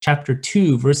chapter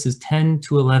 2, verses 10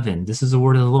 to 11. This is the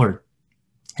word of the Lord.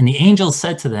 And the angel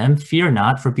said to them, "Fear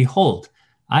not, for behold,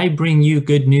 I bring you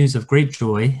good news of great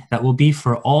joy that will be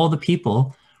for all the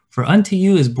people. For unto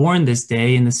you is born this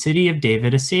day in the city of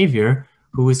David a Savior,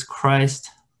 who is Christ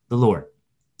the Lord."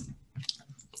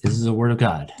 This is the word of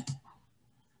God.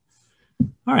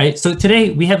 All right, so today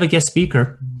we have a guest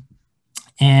speaker.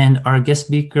 And our guest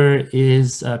speaker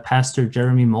is Pastor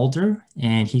Jeremy Mulder,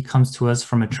 and he comes to us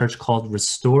from a church called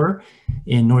Restore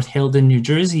in North Haledon, New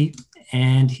Jersey.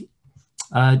 And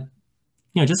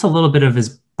just a little bit of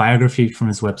his biography from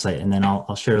his website, and then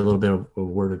I'll share a little bit of a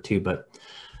word or two. But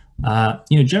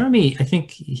Jeremy, I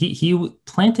think he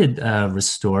planted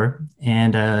Restore,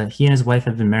 and he and his wife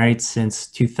have been married since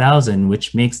 2000,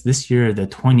 which makes this year the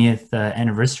 20th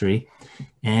anniversary,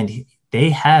 and they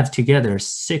have together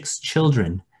 6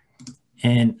 children.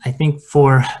 And I think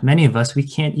for many of us, we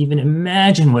can't even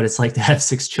imagine what it's like to have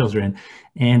 6 children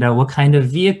and what kind of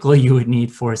vehicle you would need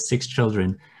for 6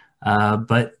 children.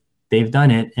 But they've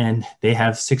done it, and they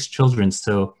have 6 children.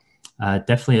 So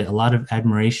definitely a lot of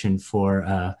admiration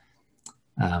for,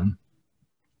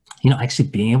 actually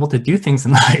being able to do things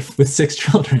in life with 6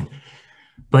 children.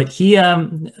 But he,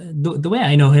 the way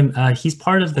I know him, he's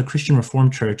part of the Christian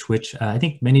Reformed Church, which I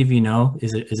think many of you know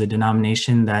is a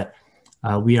denomination that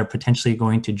we are potentially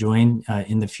going to join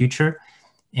in the future.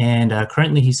 And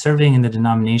currently he's serving in the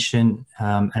denomination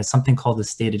as something called the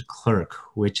stated clerk,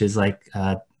 which is like,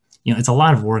 it's a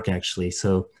lot of work actually.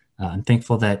 So I'm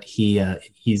thankful that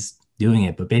he's doing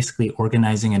it, but basically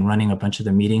organizing and running a bunch of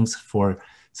the meetings for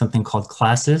something called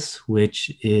classes,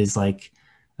 which is like,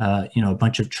 a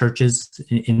bunch of churches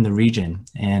in the region.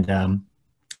 And,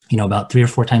 about 3 or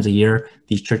 4 times a year,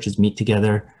 these churches meet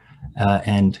together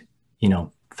and,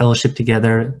 fellowship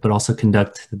together, but also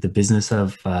conduct the business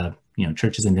of,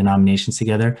 churches and denominations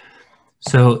together.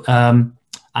 So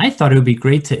I thought it would be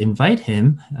great to invite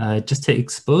him just to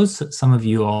expose some of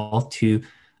you all to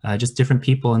just different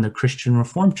people in the Christian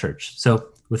Reformed Church. So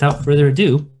without further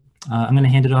ado, I'm going to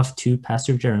hand it off to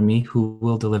Pastor Jeremy, who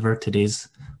will deliver today's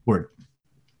word.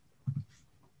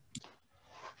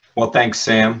 Well, thanks,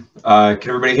 Sam. Can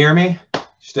everybody hear me?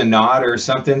 Just a nod or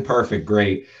something? Perfect.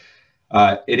 Great.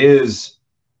 It is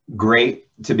great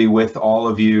to be with all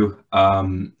of you.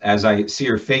 As I see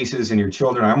your faces and your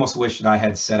children, I almost wish that I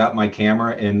had set up my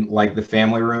camera in like the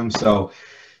family room so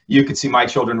you could see my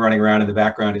children running around in the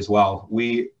background as well.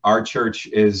 Our church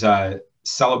is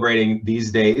celebrating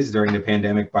these days during the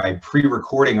pandemic by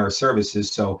pre-recording our services.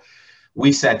 So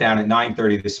we sat down at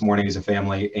 9:30 this morning as a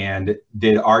family and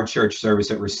did our church service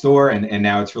at Restore. And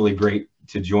now it's really great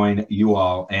to join you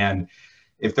all. And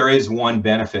if there is one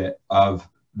benefit of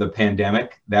the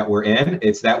pandemic that we're in,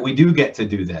 it's that we do get to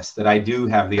do this, that I do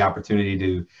have the opportunity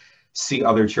to see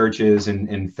other churches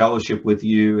and fellowship with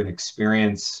you and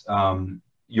experience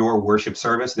your worship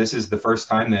service. This is the first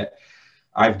time that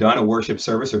I've done a worship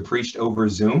service or preached over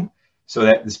Zoom. So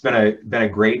that it's been a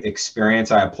great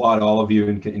experience. I applaud all of you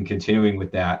in continuing with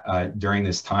that during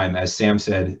this time. As Sam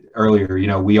said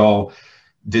earlier, we all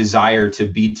desire to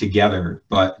be together,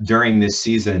 but during this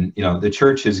season, the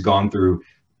church has gone through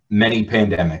many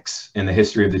pandemics in the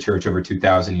history of the church over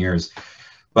 2,000 years.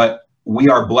 But we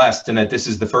are blessed in that this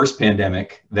is the first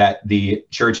pandemic that the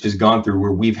church has gone through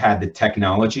where we've had the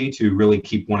technology to really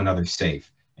keep one another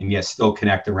safe and yet still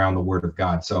connect around the Word of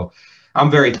God. So I'm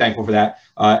very thankful for that.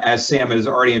 As Sam has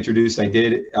already introduced, I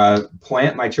did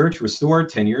plant my church, Restore,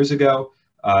 10 years ago,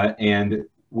 and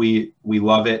we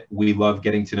love it. We love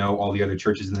getting to know all the other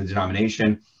churches in the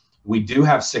denomination. We do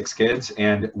have 6 kids,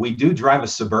 and we do drive a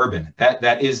Suburban.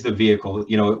 That is the vehicle.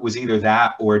 It was either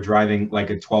that or driving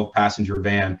like a 12-passenger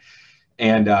van.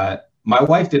 And my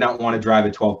wife did not want to drive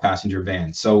a 12-passenger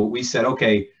van. So we said,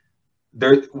 okay,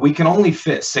 we can only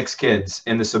fit 6 kids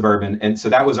in the Suburban. And so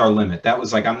that was our limit. That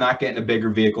was like, I'm not getting a bigger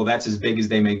vehicle. That's as big as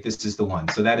they make. This is the one.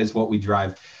 So that is what we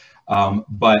drive.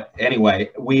 But anyway,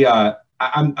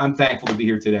 I'm thankful to be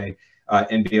here today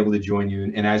and be able to join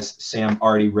you. And as Sam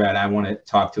already read, I want to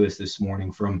talk to us this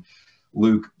morning from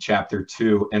Luke chapter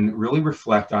 2 and really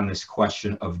reflect on this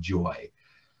question of joy.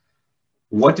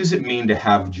 What does it mean to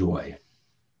have joy?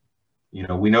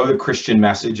 We know the Christian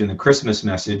message and the Christmas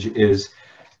message is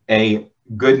a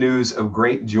good news of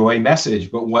great joy message,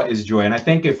 but what is joy? And I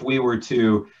think if we were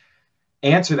to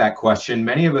answer that question,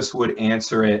 many of us would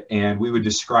answer it and we would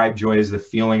describe joy as the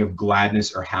feeling of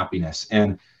gladness or happiness.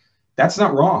 And that's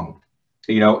not wrong.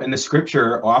 In the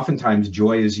scripture, oftentimes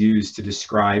joy is used to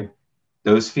describe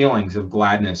those feelings of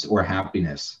gladness or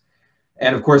happiness.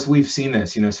 And of course, we've seen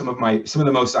this, some of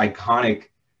the most iconic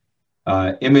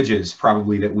images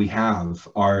probably that we have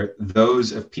are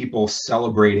those of people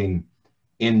celebrating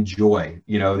in joy.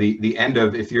 You know, the end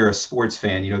of, if you're a sports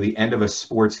fan, you know, the end of a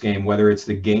sports game, whether it's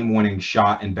the game-winning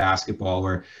shot in basketball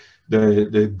or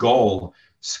the goal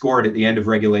scored at the end of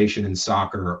regulation in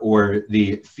soccer or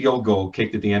the field goal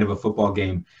kicked at the end of a football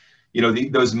game. You know,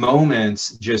 those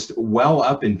moments just well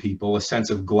up in people a sense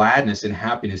of gladness and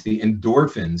happiness. The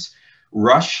endorphins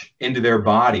rush into their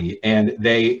body and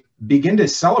they begin to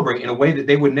celebrate in a way that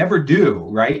they would never do,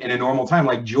 right, in a normal time.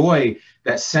 Like joy,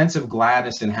 that sense of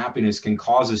gladness and happiness can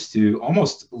cause us to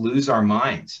almost lose our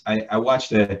minds. I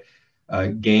watched a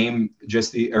game,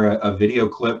 a video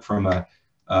clip from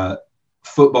a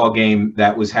football game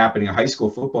that was happening, a high school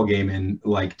football game in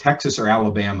like Texas or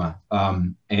Alabama.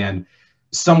 And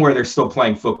somewhere they're still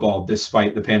playing football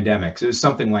despite the pandemic. So it was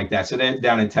something like that. So then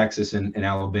down in Texas and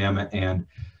Alabama, and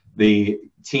the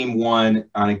team won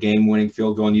on a game-winning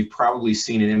field goal. And you've probably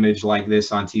seen an image like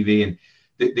this on TV. And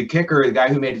the kicker, the guy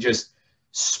who made it, just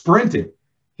sprinted.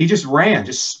 He just ran,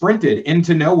 just sprinted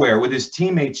into nowhere with his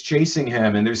teammates chasing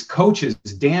him. And there's coaches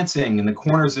dancing in the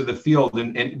corners of the field,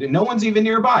 and no one's even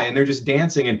nearby. And they're just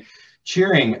dancing and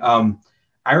cheering.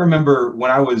 I remember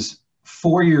when I was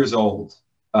 4 years old,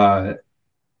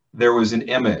 there was an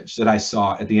image that I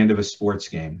saw at the end of a sports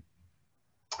game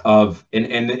of, and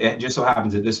it just so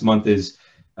happens that this month is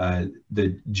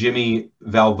the Jimmy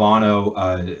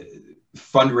Valvano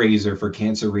fundraiser for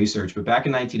cancer research. But back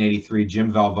in 1983,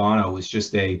 Jim Valvano was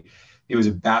he was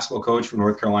a basketball coach for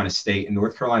North Carolina State, and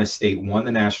North Carolina State won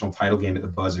the national title game at the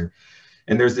buzzer.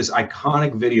 And there's this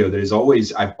iconic video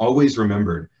that I've always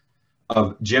remembered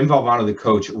of Jim Valvano, the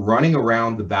coach, running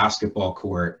around the basketball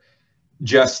court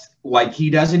just like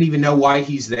he doesn't even know why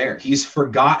he's there. He's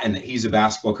forgotten that he's a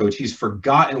basketball coach. He's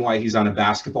forgotten why he's on a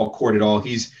basketball court at all.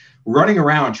 He's running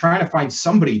around trying to find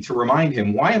somebody to remind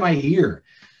him, why am I here?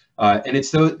 And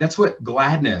that's what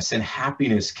gladness and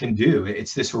happiness can do.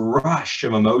 It's this rush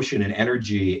of emotion and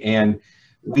energy, and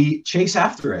we chase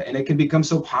after it, and it can become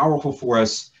so powerful for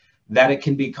us that it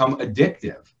can become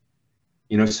addictive.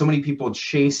 You know, so many people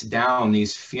chase down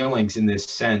these feelings in this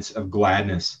sense of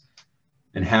gladness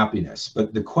and happiness.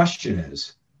 But the question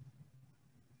is,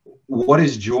 what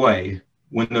is joy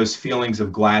when those feelings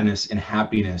of gladness and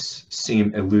happiness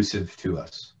seem elusive to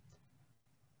us?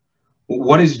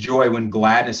 What is joy when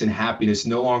gladness and happiness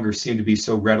no longer seem to be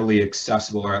so readily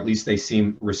accessible, or at least they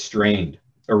seem restrained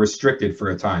or restricted for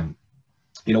a time?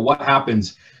 You know, what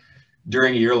happens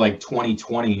during a year like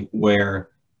 2020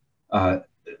 where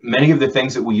many of the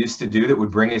things that we used to do that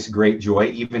would bring us great joy,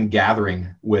 even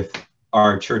gathering with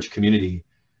our church community,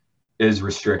 is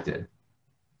restricted?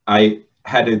 I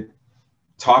had to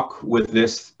talk with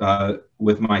this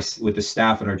with the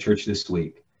staff at our church this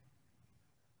week,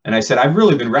 and I said, I've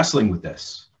really been wrestling with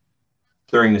this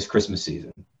during this Christmas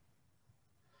season,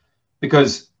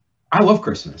 because I love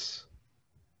Christmas.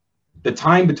 The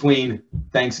time between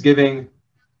Thanksgiving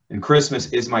and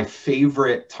Christmas is my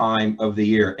favorite time of the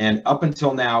year. And up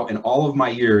until now, in all of my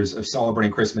years of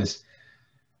celebrating Christmas,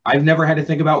 I've never had to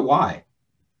think about why.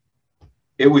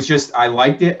 It was just, I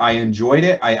liked it. I enjoyed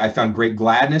it. I found great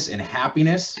gladness and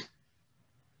happiness.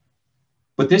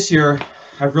 But this year,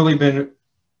 I've really been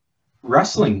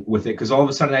wrestling with it, because all of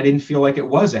a sudden I didn't feel like it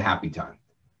was a happy time.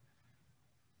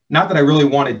 Not that I really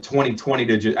wanted 2020 I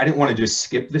didn't want to just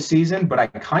skip the season, but I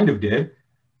kind of did.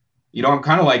 You know, I'm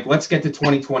kind of like, let's get to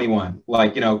 2021.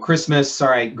 Like, you know, Christmas, all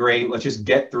right, great. Let's just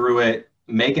get through it,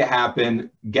 make it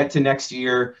happen, get to next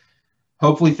year.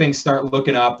 Hopefully things start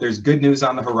looking up. There's good news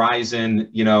on the horizon.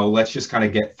 You know, let's just kind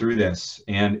of get through this.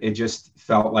 And it just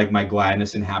felt like my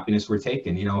gladness and happiness were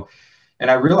taken, you know. And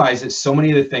I realized that so many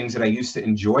of the things that I used to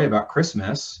enjoy about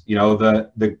Christmas, you know,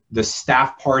 the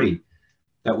staff party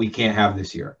that we can't have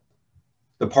this year,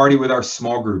 the party with our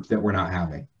small group that we're not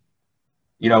having.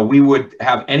 You know, we would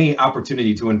have any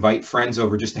opportunity to invite friends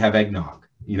over just to have eggnog.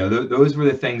 You know, those were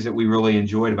the things that we really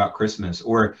enjoyed about Christmas,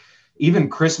 or even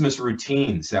Christmas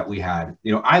routines that we had.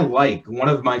 You know, one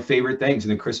of my favorite things in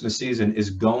the Christmas season is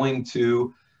going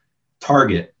to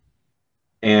Target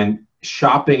and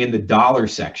shopping in the dollar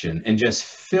section and just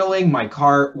filling my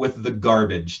cart with the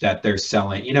garbage that they're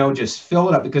selling, you know, just fill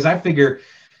it up, because I figure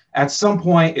at some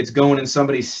point it's going in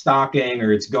somebody's stocking,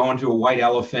 or it's going to a white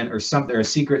elephant or something, or a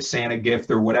secret Santa gift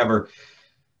or whatever.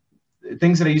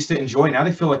 Things that I used to enjoy, now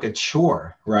they feel like a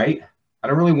chore, right? I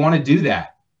don't really want to do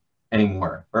that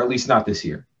anymore, or at least not this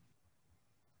year.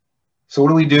 So what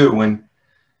do we do when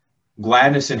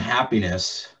gladness and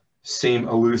happiness seem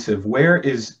elusive? Where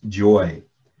is joy?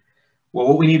 Well,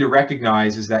 what we need to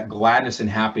recognize is that gladness and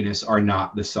happiness are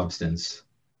not the substance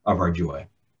of our joy.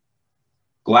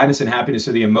 Gladness and happiness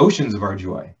are the emotions of our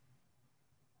joy,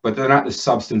 but they're not the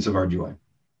substance of our joy.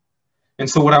 And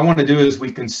so what I want to do is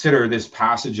we consider this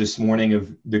passage this morning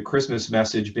of the Christmas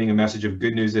message being a message of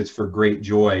good news that's for great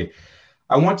joy.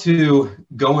 I want to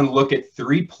go and look at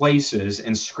 3 places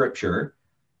in Scripture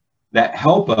that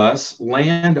help us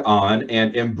land on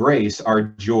and embrace our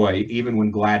joy even when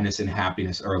gladness and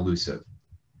happiness are elusive.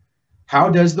 How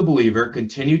does the believer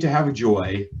continue to have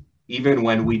joy even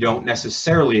when we don't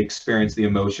necessarily experience the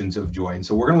emotions of joy? And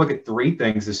so we're going to look at 3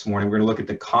 things this morning. We're going to look at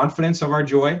the confidence of our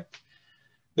joy,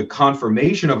 the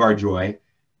confirmation of our joy,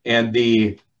 and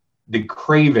the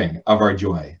craving of our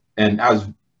joy. And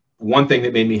one thing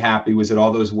that made me happy was that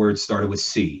all those words started with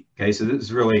C. Okay, so this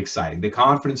is really exciting. The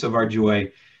confidence of our joy,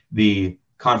 the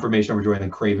confirmation of our joy, and the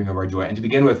craving of our joy. And to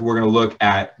begin with, we're going to look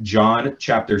at John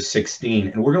chapter 16,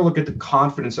 and we're going to look at the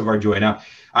confidence of our joy. Now,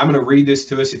 I'm going to read this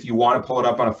to us. If you want to pull it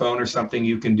up on a phone or something,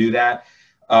 you can do that.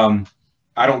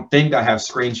 I don't think I have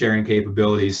screen sharing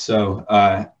capabilities, so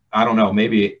I don't know.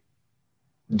 Maybe,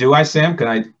 do I, Sam? Can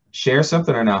I share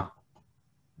something or no?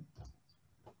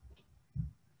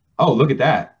 Oh, look at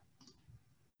that.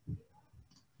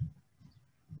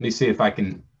 Let me see if I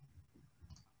can.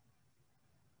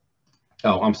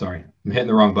 Oh, I'm sorry. I'm hitting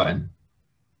the wrong button.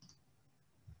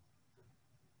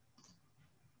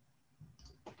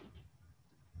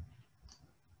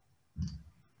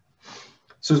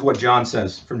 This is what John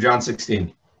says from John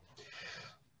 16.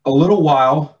 A little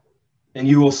while, and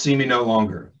you will see me no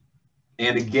longer.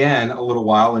 And again, a little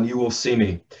while, and you will see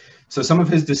me. So some of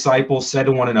his disciples said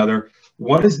to one another,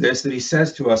 what is this that he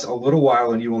says to us, a little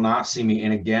while, and you will not see me,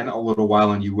 and again, a little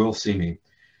while, and you will see me?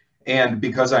 And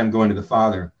because I'm going to the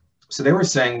Father. So they were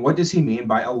saying, what does he mean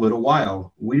by a little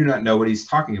while? We do not know what he's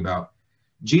talking about.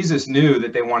 Jesus knew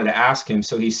that they wanted to ask him,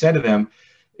 so he said to them,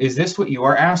 is this what you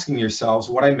are asking yourselves,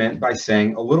 what I meant by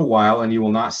saying a little while and you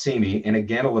will not see me, and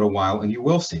again a little while and you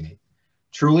will see me?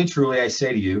 Truly, truly, I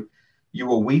say to you, you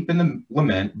will weep and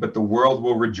lament, but the world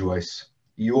will rejoice.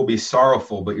 You will be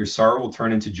sorrowful, but your sorrow will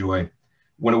turn into joy.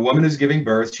 When a woman is giving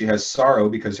birth, she has sorrow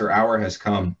because her hour has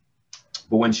come.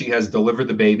 But when she has delivered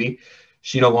the baby,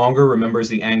 she no longer remembers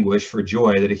the anguish for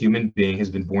joy that a human being has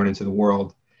been born into the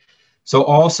world. So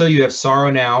also you have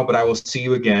sorrow now, but I will see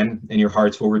you again, and your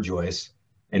hearts will rejoice,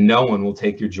 and no one will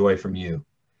take your joy from you.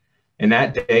 In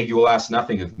that day you will ask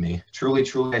nothing of me. Truly,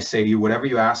 truly, I say to you, whatever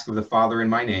you ask of the Father in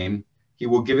my name, he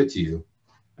will give it to you.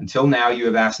 Until now you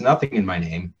have asked nothing in my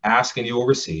name. Ask and you will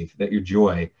receive, that your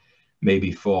joy may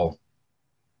be full.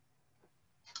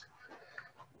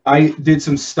 I did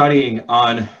some studying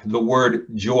on the word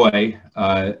joy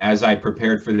as I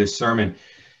prepared for this sermon.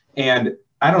 And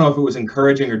I don't know if it was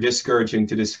encouraging or discouraging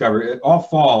to discover. All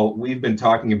fall, we've been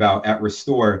talking about at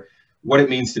Restore what it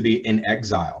means to be in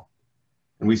exile.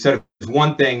 And we said there's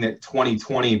one thing that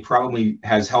 2020 probably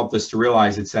has helped us to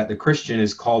realize, it's that the Christian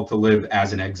is called to live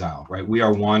as an exile, right? We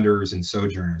are wanderers and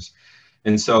sojourners.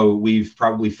 And so we've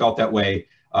probably felt that way.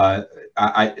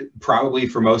 Probably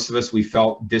for most of us, we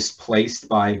felt displaced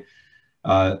by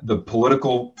the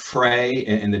political fray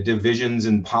and the divisions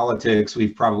in politics.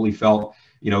 We've probably felt,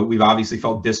 we've obviously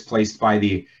felt displaced by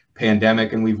the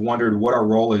pandemic, and we've wondered what our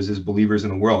role is as believers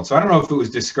in the world. So I don't know if it was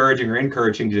discouraging or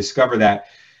encouraging to discover that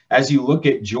as you look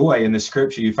at joy in the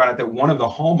scripture, you find out that one of the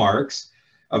hallmarks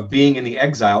of being in the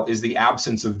exile is the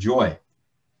absence of joy.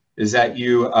 Is that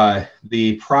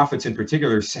the prophets in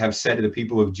particular have said to the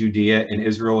people of Judea and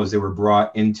Israel as they were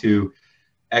brought into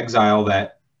exile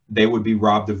that they would be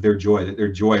robbed of their joy, that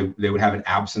their joy, they would have an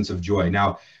absence of joy.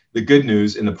 Now, the good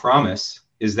news and the promise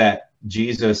is that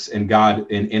Jesus and God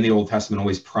in the Old Testament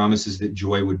always promises that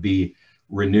joy would be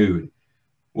renewed.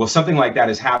 Well, something like that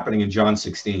is happening in John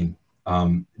 16.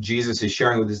 Jesus is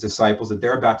sharing with his disciples that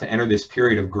they're about to enter this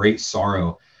period of great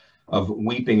sorrow, of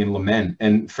weeping and lament.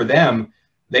 And for them,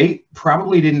 they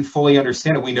probably didn't fully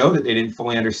understand it. We know that they didn't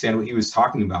fully understand what he was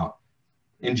talking about.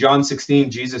 In John 16,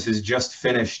 Jesus has just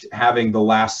finished having the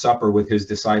Last Supper with his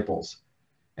disciples.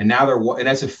 And now and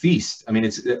that's a feast. I mean,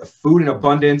 it's food in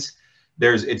abundance.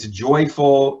 It's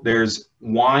joyful. There's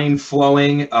wine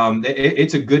flowing.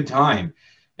 It's a good time.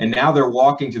 And now they're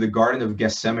walking to the Garden of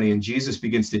Gethsemane, and Jesus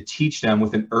begins to teach them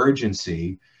with an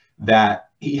urgency that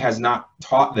he has not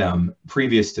taught them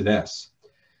previous to this.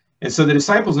 And so the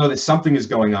disciples know that something is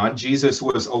going on. Jesus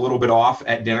was a little bit off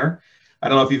at dinner. I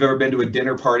don't know if you've ever been to a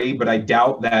dinner party, but I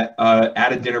doubt that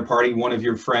at a dinner party, one of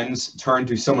your friends turned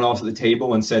to someone else at the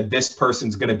table and said, this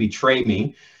person's going to betray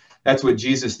me. That's what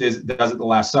Jesus does at the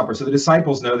Last Supper. So the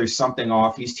disciples know there's something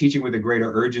off. He's teaching with a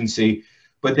greater urgency,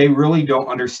 but they really don't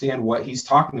understand what he's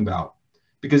talking about,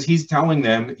 because he's telling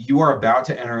them, you are about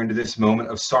to enter into this moment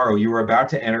of sorrow. You are about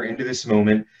to enter into this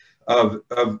moment of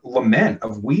lament,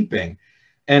 of weeping.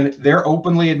 And they're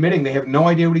openly admitting they have no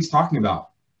idea what he's talking about.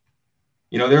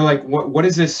 You know, they're like, what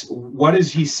is this? What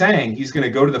is he saying? He's going to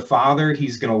go to the Father.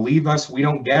 He's going to leave us. We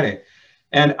don't get it.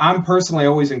 And I'm personally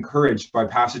always encouraged by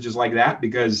passages like that,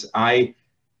 because I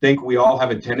think we all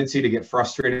have a tendency to get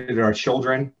frustrated at our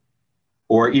children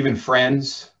or even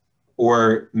friends,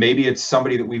 or maybe it's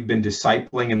somebody that we've been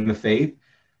discipling in the faith.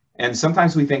 And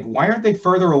sometimes we think, why aren't they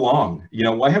further along? You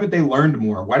know, why haven't they learned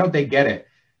more? Why don't they get it?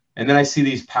 And then I see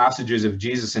these passages of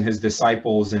Jesus and his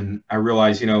disciples, and I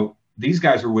realize, you know, these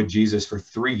guys were with Jesus for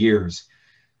 3 years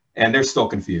and they're still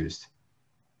confused.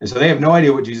 And so they have no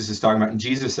idea what Jesus is talking about. And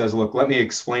Jesus says, look, let me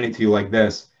explain it to you like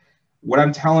this. What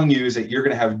I'm telling you is that you're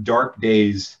going to have dark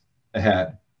days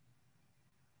ahead.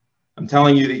 I'm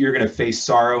telling you that you're going to face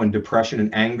sorrow and depression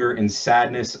and anger and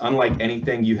sadness unlike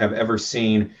anything you have ever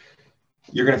seen.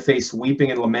 You're going to face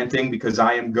weeping and lamenting because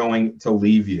I am going to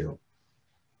leave you.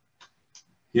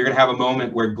 You're going to have a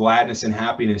moment where gladness and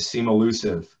happiness seem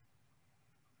elusive.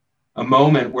 A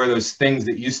moment where those things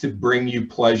that used to bring you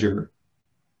pleasure,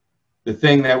 the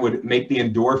thing that would make the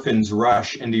endorphins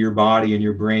rush into your body and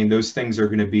your brain, those things are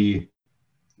going to be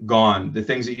gone. The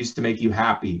things that used to make you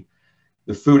happy,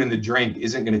 the food and the drink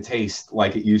isn't going to taste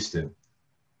like it used to.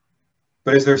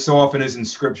 But as there so often is in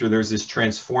Scripture, there's this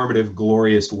transformative,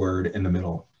 glorious word in the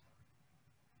middle.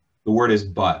 The word is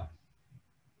but.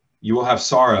 You will have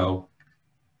sorrow,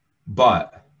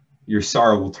 but your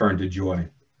sorrow will turn to joy.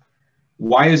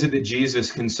 Why is it that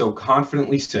Jesus can so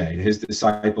confidently say to his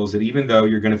disciples that even though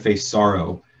you're going to face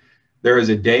sorrow, there is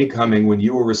a day coming when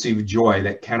you will receive joy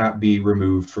that cannot be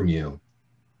removed from you?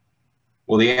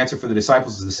 Well, the answer for the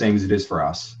disciples is the same as it is for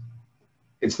us.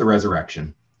 It's the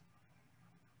resurrection.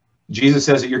 Jesus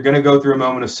says that you're going to go through a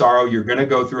moment of sorrow, you're going to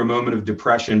go through a moment of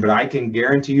depression, but I can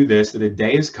guarantee you this, that a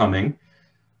day is coming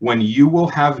when you will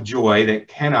have joy that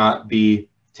cannot be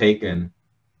taken.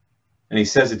 And he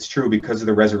says it's true because of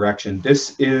the resurrection.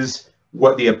 This is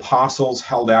what the apostles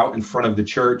held out in front of the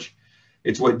church.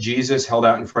 It's what Jesus held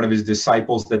out in front of his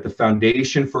disciples, that the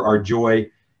foundation for our joy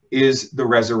is the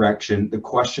resurrection. The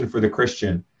question for the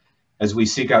Christian as we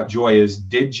seek out joy is,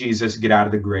 did Jesus get out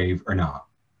of the grave or not?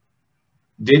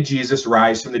 Did Jesus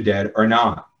rise from the dead or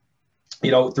not?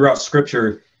 You know, throughout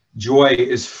Scripture, joy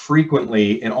is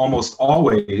frequently and almost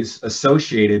always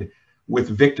associated with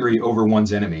victory over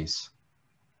one's enemies.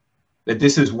 That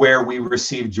this is where we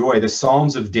receive joy. The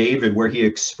Psalms of David, where he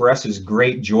expresses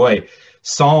great joy,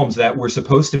 Psalms that were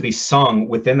supposed to be sung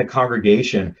within the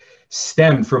congregation,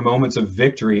 stemmed from moments of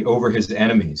victory over his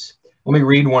enemies. Let me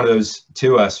read one of those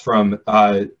to us from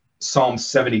Psalm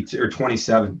 72 or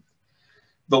 27.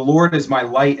 The Lord is my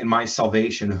light and my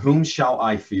salvation. Whom shall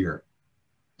I fear?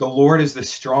 The Lord is the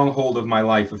stronghold of my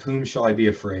life. Of whom shall I be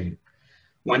afraid?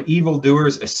 When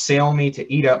evildoers assail me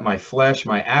to eat up my flesh,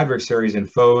 my adversaries and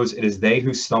foes, it is they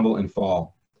who stumble and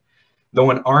fall. Though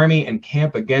an army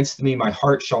encamp against me, my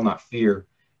heart shall not fear.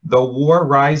 Though war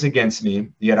rise against me,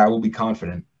 yet I will be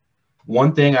confident.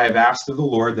 One thing I have asked of the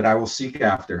Lord that I will seek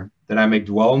after, that I may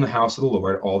dwell in the house of the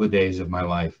Lord all the days of my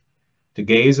life, to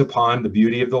gaze upon the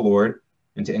beauty of the Lord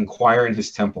and to inquire in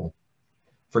his temple.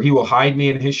 For he will hide me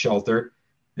in his shelter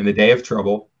in the day of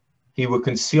trouble. He will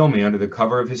conceal me under the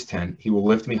cover of his tent. He will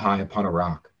lift me high upon a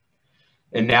rock.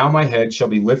 And now my head shall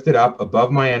be lifted up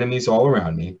above my enemies all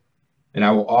around me, and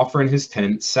I will offer in his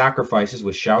tent sacrifices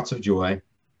with shouts of joy.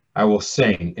 I will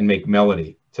sing and make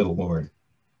melody to the Lord.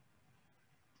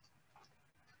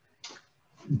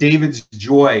 David's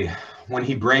joy when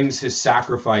he brings his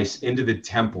sacrifice into the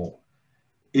temple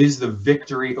is the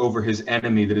victory over his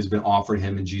enemy that has been offered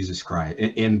him in Jesus Christ,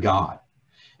 in God.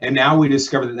 And now we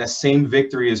discover that that same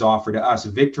victory is offered to us,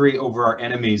 victory over our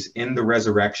enemies in the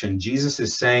resurrection. Jesus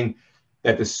is saying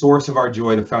that the source of our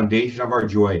joy, the foundation of our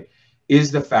joy,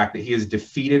 is the fact that he has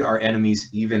defeated our enemies,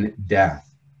 even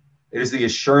death. It is the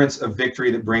assurance of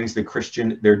victory that brings the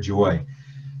Christian their joy.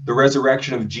 The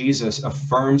resurrection of Jesus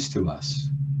affirms to us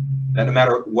that no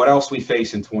matter what else we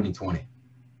face in 2020,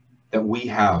 that we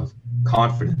have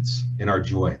confidence in our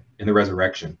joy, in the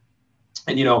resurrection.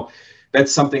 And you know,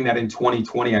 that's something that in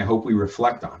 2020, I hope we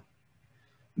reflect on.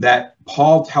 That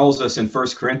Paul tells us in 1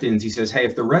 Corinthians, he says, hey,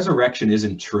 if the resurrection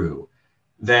isn't true,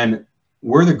 then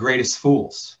we're the greatest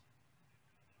fools.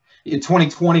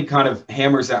 2020 kind of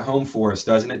hammers that home for us,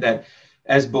 doesn't it? That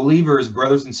as believers,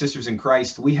 brothers and sisters in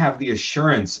Christ, we have the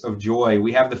assurance of joy.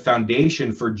 We have the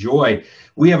foundation for joy.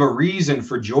 We have a reason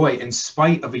for joy in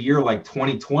spite of a year like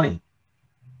 2020.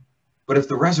 But if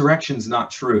the resurrection's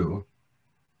not true,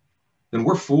 then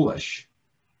we're foolish.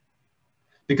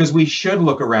 Because we should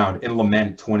look around and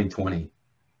lament 2020.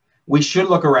 We should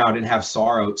look around and have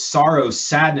sorrow,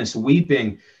 sadness,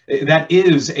 weeping. That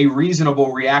is a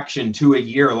reasonable reaction to a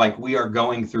year like we are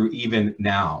going through even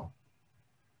now.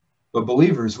 But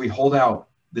believers, we hold out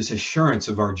this assurance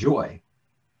of our joy,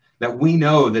 that we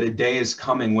know that a day is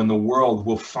coming when the world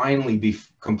will finally be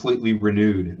completely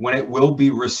renewed, when it will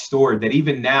be restored, that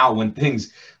even now when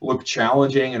things look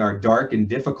challenging and are dark and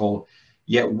difficult,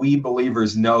 yet we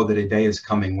believers know that a day is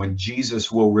coming when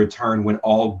Jesus will return, when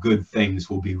all good things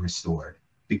will be restored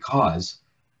because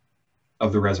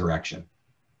of the resurrection.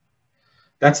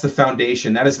 That's the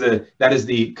foundation. That is the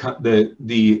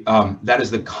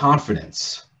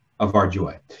confidence of our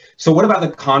joy. So what about the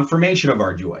confirmation of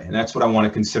our joy? And that's what I want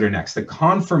to consider next, the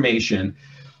confirmation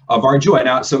of our joy.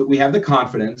 Now, so we have the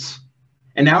confidence,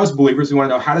 and now as believers, we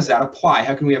want to know, how does that apply?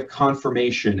 How can we have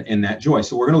confirmation in that joy?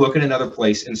 So we're going to look at another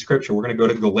place in Scripture. We're going to go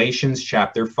to Galatians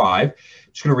chapter 5. I'm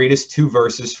just going to read us 2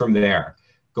 verses from there.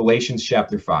 Galatians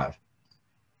chapter 5.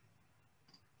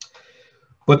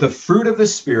 But the fruit of the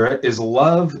Spirit is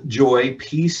love, joy,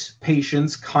 peace,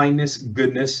 patience, kindness,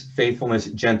 goodness, faithfulness,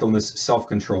 gentleness,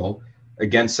 self-control.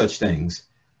 Against such things,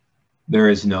 there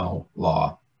is no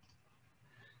law.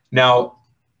 Now,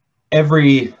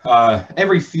 every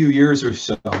few years or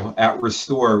so at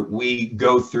Restore, we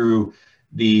go through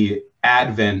the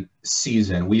Advent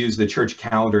season. We use the church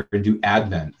calendar to do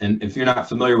Advent. And if you're not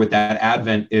familiar with that,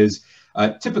 Advent is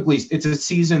typically, it's a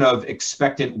season of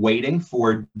expectant waiting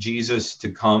for Jesus to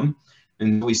come.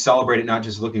 And we celebrate it not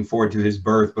just looking forward to his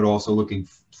birth, but also looking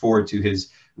forward to his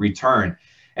return.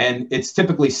 And it's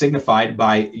typically signified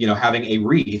by, having a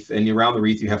wreath, and around the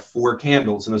wreath you have 4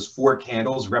 candles, and those 4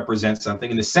 candles represent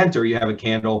something. In the center, you have a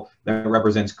candle that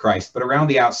represents Christ, but around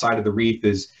the outside of the wreath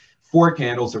is 4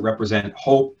 candles that represent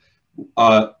hope,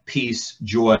 peace,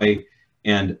 joy,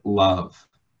 and love.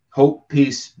 Hope,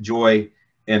 peace, joy,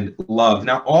 and love.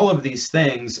 Now, all of these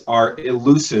things are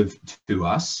elusive to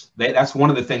us. That's one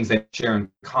of the things they share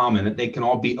in common, that they can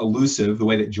all be elusive, the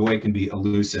way that joy can be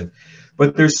elusive.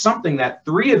 But there's something that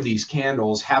 3 of these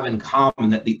candles have in common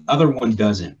that the other one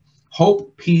doesn't.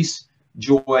 Hope, peace,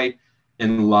 joy,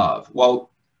 and love.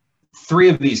 Well, 3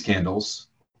 of these candles,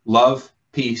 love,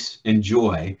 peace, and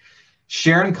joy,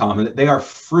 share in common that they are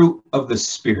fruit of the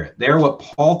Spirit. They are what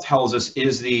Paul tells us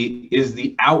is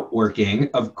the outworking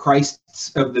of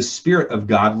of the Spirit of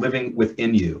God living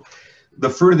within you. The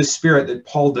fruit of the Spirit that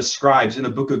Paul describes in the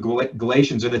book of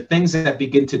Galatians are the things that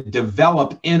begin to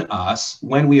develop in us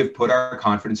when we have put our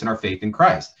confidence and our faith in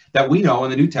Christ. That we know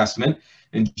in the New Testament,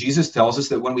 and Jesus tells us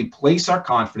that when we place our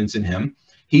confidence in him,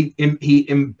 he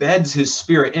embeds his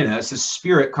Spirit in us. His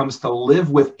Spirit comes to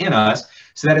live within us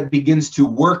so that it begins to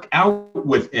work out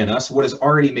within us what is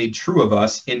already made true of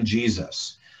us in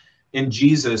Jesus. In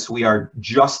Jesus, we are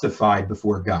justified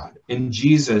before God. In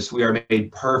Jesus, we are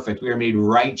made perfect. We are made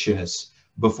righteous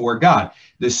before God.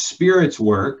 The Spirit's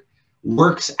work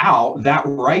works out that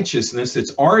righteousness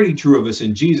that's already true of us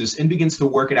in Jesus and begins to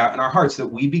work it out in our hearts, that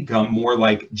we become more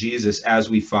like Jesus as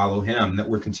we follow him, that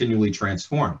we're continually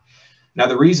transformed. Now,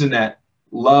 the reason that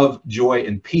love, joy,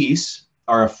 and peace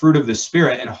are a fruit of the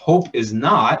Spirit and hope is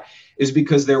not, is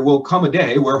because there will come a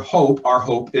day where our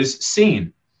hope is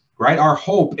seen. Right? Our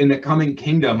hope in the coming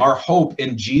kingdom, our hope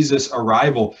in Jesus'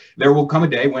 arrival. There will come a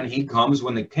day when he comes,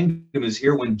 when the kingdom is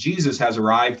here, when Jesus has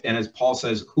arrived. And as Paul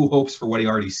says, who hopes for what he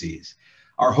already sees?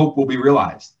 Our hope will be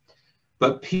realized.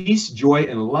 But peace, joy,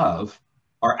 and love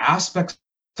are aspects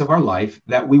of our life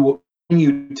that we will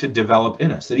continue to develop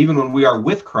in us. That even when we are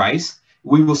with Christ,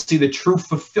 we will see the true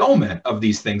fulfillment of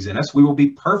these things in us. We will be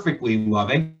perfectly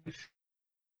loving.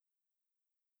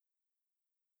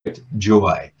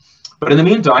 Joy. But in the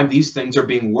meantime, these things are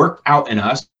being worked out in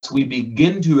us. We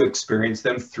begin to experience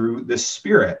them through the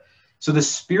Spirit. So the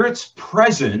Spirit's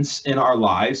presence in our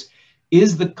lives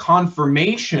is the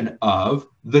confirmation of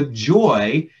the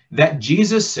joy that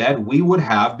Jesus said we would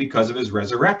have because of his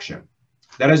resurrection.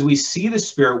 That as we see the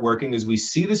Spirit working, as we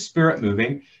see the Spirit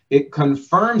moving, it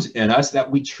confirms in us that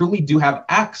we truly do have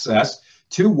access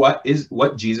to what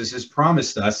Jesus has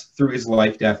promised us through his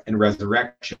life, death, and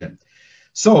resurrection.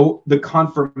 So the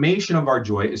confirmation of our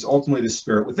joy is ultimately the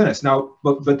Spirit within us. Now,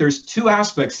 but there's 2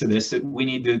 aspects to this that we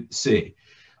need to see.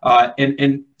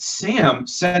 And Sam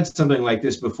said something like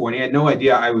this before, and he had no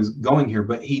idea I was going here,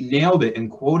 but he nailed it in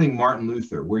quoting Martin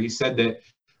Luther, where he said that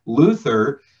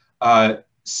Luther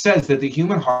says that the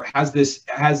human heart has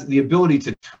the ability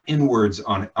to turn inwards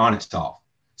on itself,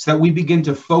 so that we begin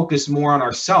to focus more on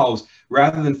ourselves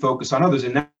rather than focus on others.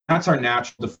 And that's our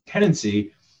natural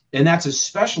tendency. And that's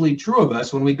especially true of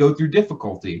us when we go through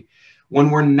difficulty. When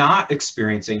we're not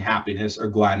experiencing happiness or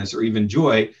gladness or even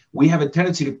joy, we have a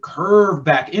tendency to curve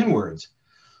back inwards.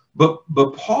 But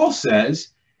Paul says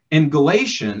in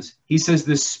Galatians, he says,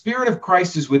 the Spirit of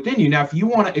Christ is within you. Now, if you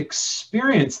want to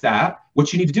experience that,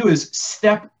 what you need to do is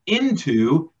step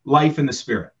into life in the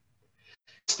Spirit.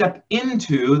 step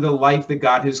into the life that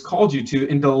God has called you to,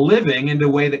 into living in the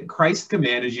way that Christ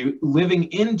commanded you,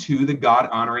 living into the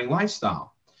God-honoring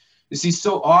lifestyle. You see,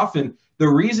 so often the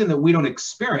reason that we don't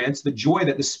experience the joy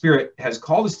that the Spirit has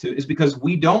called us to is because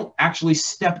we don't actually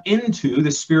step into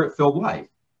the Spirit-filled life.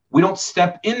 We don't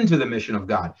step into the mission of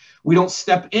God. We don't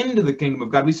step into the kingdom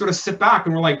of God. We sort of sit back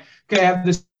and we're like, okay, I have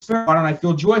this Spirit and I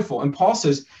feel joyful. And Paul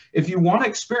says, if you want to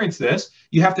experience this,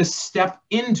 you have to step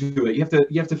into it.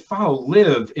 You have to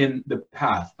live in the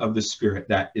path of the Spirit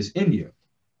that is in you.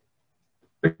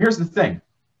 But here's the thing.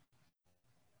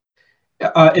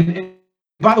 And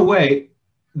by the way,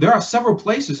 there are several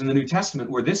places in the New Testament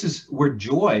where this is where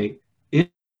joy is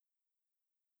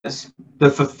the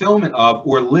fulfillment of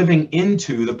or living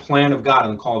into the plan of God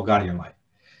and the call of God in your life.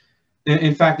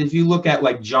 In fact, if you look at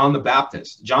like John the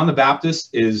Baptist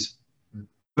is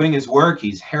doing his work.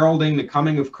 He's heralding the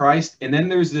coming of Christ. And then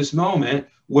there's this moment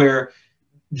where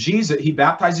he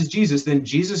baptizes Jesus. Then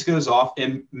Jesus goes off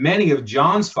and many of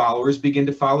John's followers begin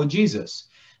to follow Jesus.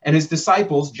 And his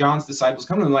disciples, John's disciples,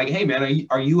 come to him like, hey, man,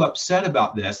 are you upset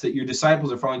about this, that your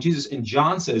disciples are following Jesus? And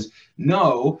John says,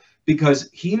 no, because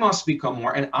he must become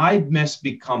more and I must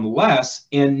become less.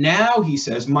 And now he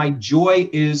says, my joy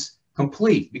is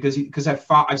complete because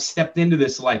I've stepped into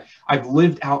this life. I've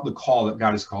lived out the call that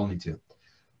God has called me to.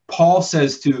 Paul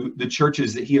says to the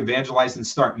churches that he evangelized and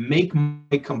start, make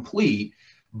my complete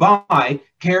by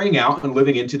carrying out and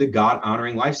living into the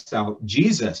God-honoring lifestyle.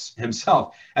 Jesus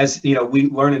himself, as you know, we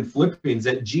learn in Philippians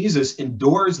that Jesus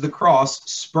endures the cross,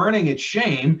 spurning its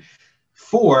shame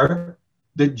for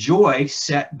the joy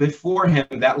set before him,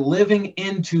 that living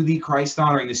into the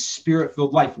Christ-honoring, the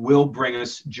Spirit-filled life will bring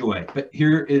us joy. But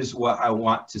here is what I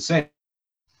want to say,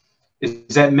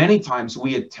 is that many times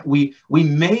we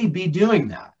may be doing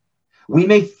that. We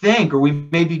may think, or we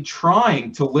may be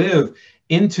trying to live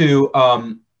into,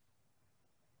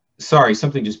 sorry,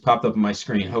 something just popped up on my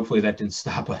screen. Hopefully that didn't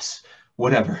stop us,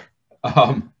 whatever.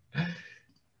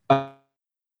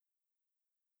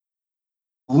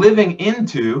 Living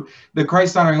into the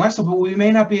Christ-honoring lifestyle, but we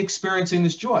may not be experiencing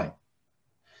this joy.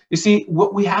 You see,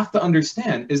 what we have to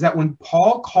understand is that when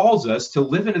Paul calls us to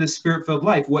live into the Spirit-filled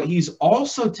life, what he's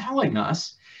also telling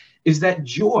us is that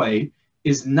joy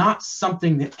is not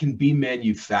something that can be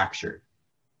manufactured.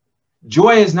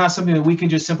 Joy is not something that we can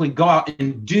just simply go out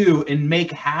and do and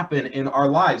make happen in our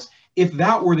lives. If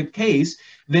that were the case,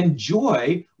 then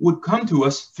joy would come to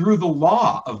us through the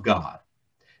law of God.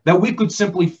 That we could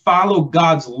simply follow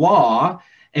God's law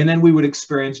and then we would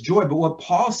experience joy. But what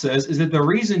Paul says is that the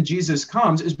reason Jesus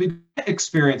comes is we can't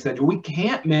experience that joy. We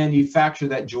can't manufacture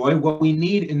that joy. What we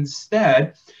need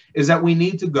instead is that we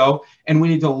need to go and we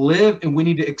need to live and we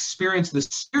need to experience the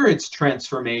Spirit's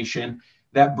transformation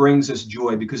that brings us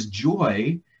joy, because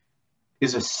joy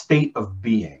is a state of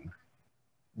being.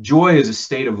 Joy is a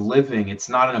state of living. It's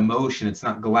not an emotion. It's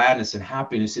not gladness and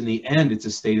happiness. In the end, it's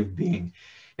a state of being.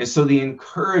 And so the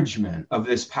encouragement of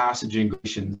this passage in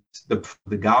Galatians,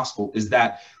 the gospel, is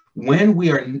that when we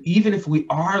are, even if we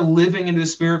are living into the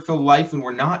Spirit-filled life and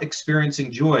we're not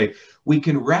experiencing joy, we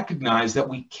can recognize that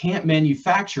we can't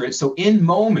manufacture it. So in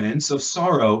moments of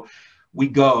sorrow, we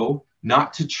go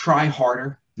not to try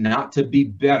harder, not to be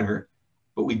better,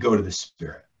 but we go to the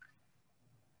Spirit.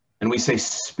 And we say,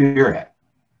 Spirit,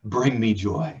 bring me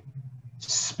joy.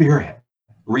 Spirit,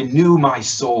 renew my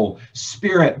soul.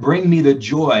 Spirit, bring me the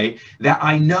joy that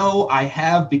I know I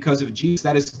have because of Jesus,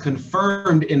 that is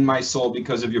confirmed in my soul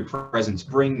because of your presence.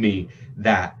 Bring me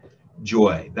that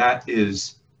joy. That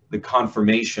is the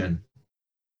confirmation.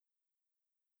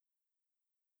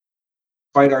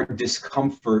 Despite our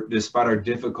discomfort, despite our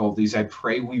difficulties, I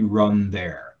pray we run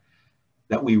there,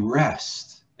 that we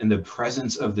rest in the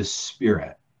presence of the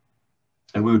Spirit,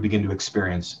 and we would begin to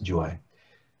experience joy.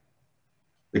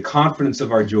 The confidence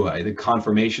of our joy, the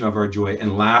confirmation of our joy,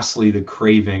 and lastly, the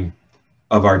craving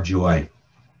of our joy.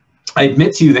 I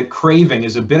admit to you that craving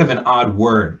is a bit of an odd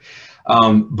word,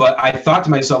 but I thought to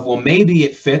myself, well, maybe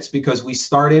it fits because we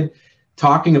started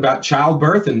talking about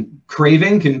childbirth, and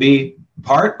craving can be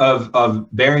part of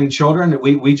bearing children.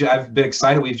 I've been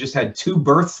excited. We've just had 2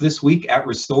 births this week at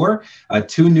Restore,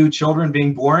 2 new children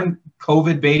being born,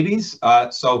 COVID babies.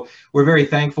 So we're very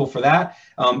thankful for that.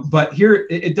 But here,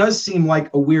 it does seem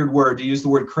like a weird word to use the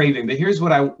word craving, but here's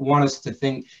what I want us to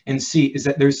think and see, is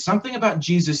that there's something about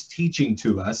Jesus' teaching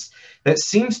to us that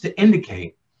seems to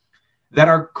indicate that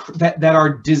our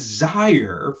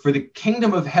desire for the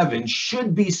kingdom of heaven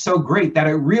should be so great that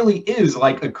it really is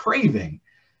like a craving.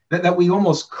 That we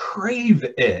almost crave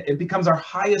it. It becomes our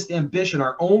highest ambition,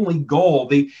 our only goal,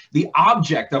 the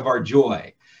object of our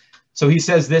joy. So he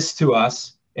says this to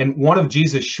us in one of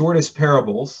Jesus' shortest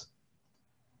parables.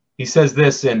 He says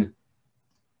this in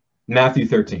Matthew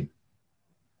 13.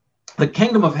 The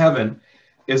kingdom of heaven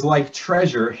is like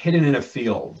treasure hidden in a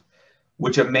field,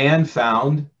 which a man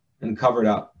found and covered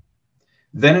up.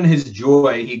 Then in his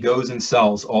joy, he goes and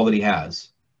sells all that he has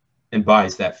and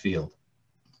buys that field.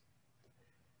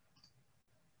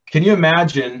 Can you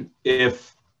imagine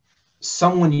if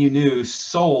someone you knew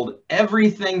sold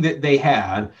everything that they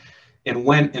had and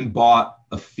went and bought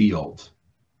a field?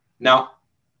 Now,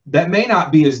 that may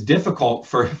not be as difficult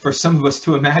for some of us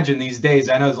to imagine these days.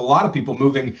 I know there's a lot of people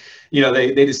moving,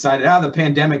 they decided, the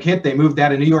pandemic hit, they moved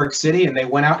out of New York City and they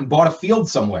went out and bought a field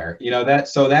somewhere,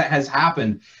 so that has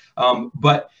happened.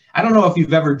 But I don't know if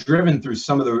you've ever driven through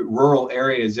some of the rural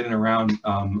areas in and around,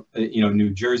 New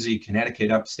Jersey,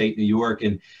 Connecticut, upstate New York,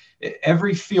 and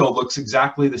every field looks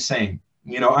exactly the same.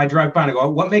 I drive by and I go,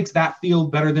 what makes that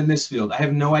field better than this field? I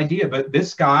have no idea. But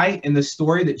this guy in the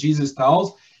story that Jesus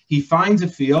tells, he finds a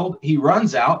field, he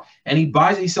runs out, and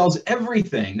he sells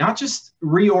everything, not just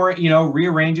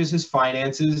rearranges his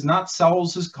finances, not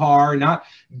sells his car, not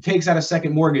takes out a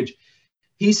second mortgage.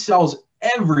 He sells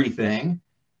everything,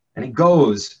 and he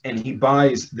goes and he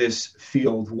buys this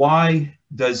field. Why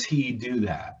does he do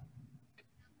that?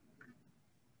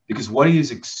 Because what he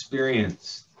has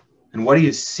experienced and what he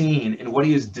has seen and what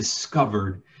he has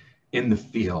discovered in the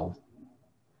field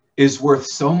is worth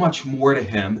so much more to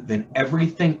him than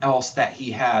everything else that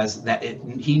he has,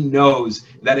 he knows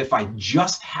that if I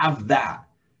just have that,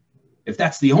 if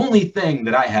that's the only thing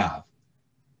that I have,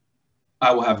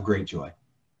 I will have great joy.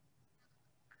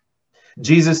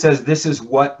 Jesus says this is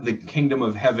what the kingdom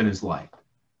of heaven is like.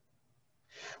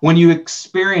 When you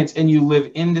experience and you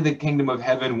live into the kingdom of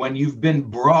heaven, when you've been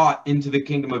brought into the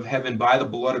kingdom of heaven by the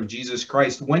blood of Jesus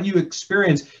Christ, when you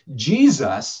experience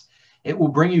Jesus, it will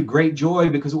bring you great joy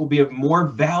because it will be of more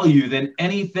value than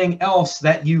anything else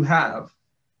that you have.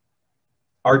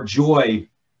 Our joy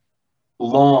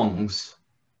longs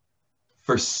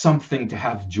for something to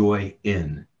have joy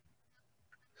in.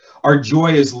 Our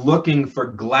joy is looking for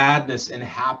gladness and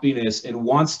happiness and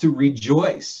wants to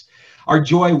rejoice. Our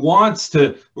joy wants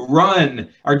to run.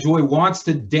 Our joy wants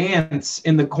to dance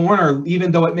in the corner,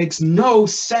 even though it makes no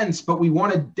sense, but we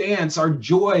want to dance. Our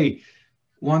joy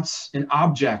wants an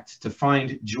object to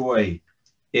find joy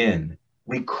in.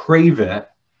 We crave it.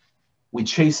 We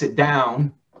chase it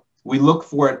down. We look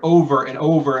for it over and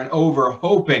over and over,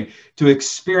 hoping to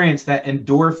experience that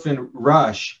endorphin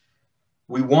rush.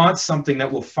 We want something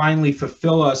that will finally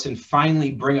fulfill us and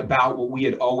finally bring about what we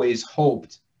had always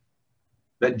hoped.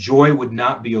 That joy would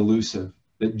not be elusive,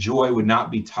 that joy would not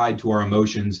be tied to our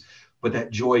emotions, but that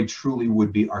joy truly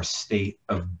would be our state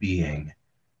of being.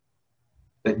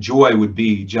 That joy would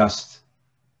be just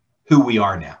who we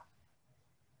are now.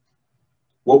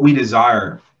 What we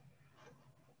desire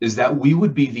is that we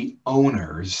would be the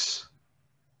owners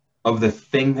of the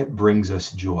thing that brings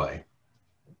us joy.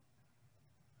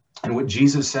 And what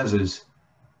Jesus says is,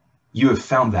 you have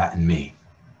found that in me.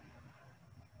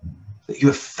 You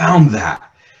have found that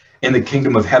in the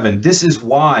kingdom of heaven. This is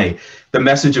why the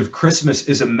message of Christmas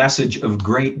is a message of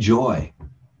great joy.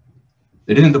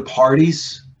 It isn't the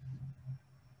parties.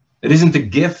 It isn't the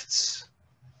gifts.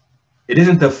 It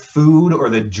isn't the food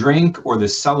or the drink or the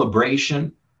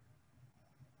celebration.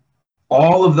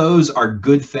 All of those are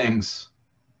good things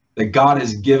that God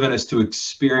has given us to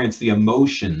experience the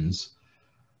emotions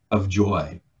of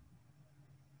joy.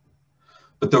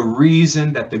 But the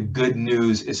reason that the good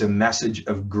news is a message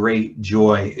of great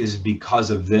joy is because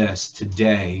of this.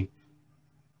 Today,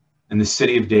 in the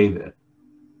city of David,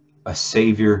 a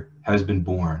Savior has been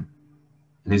born,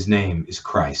 and his name is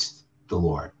Christ the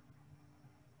Lord.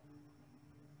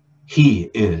 He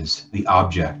is the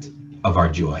object of our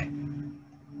joy.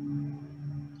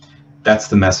 That's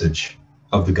the message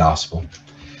of the gospel.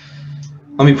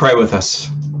 Let me pray with us.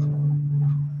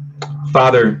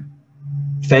 Father,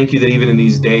 thank you that even in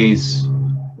these days,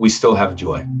 we still have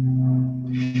joy.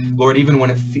 Lord, even when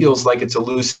it feels like it's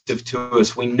elusive to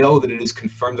us, we know that it is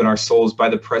confirmed in our souls by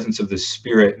the presence of the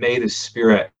Spirit. May the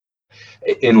Spirit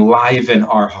enliven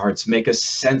our hearts, make us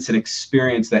sense and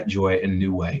experience that joy in a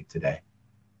new way today.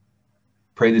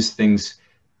 Pray these things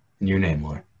in your name,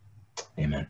 Lord. Amen.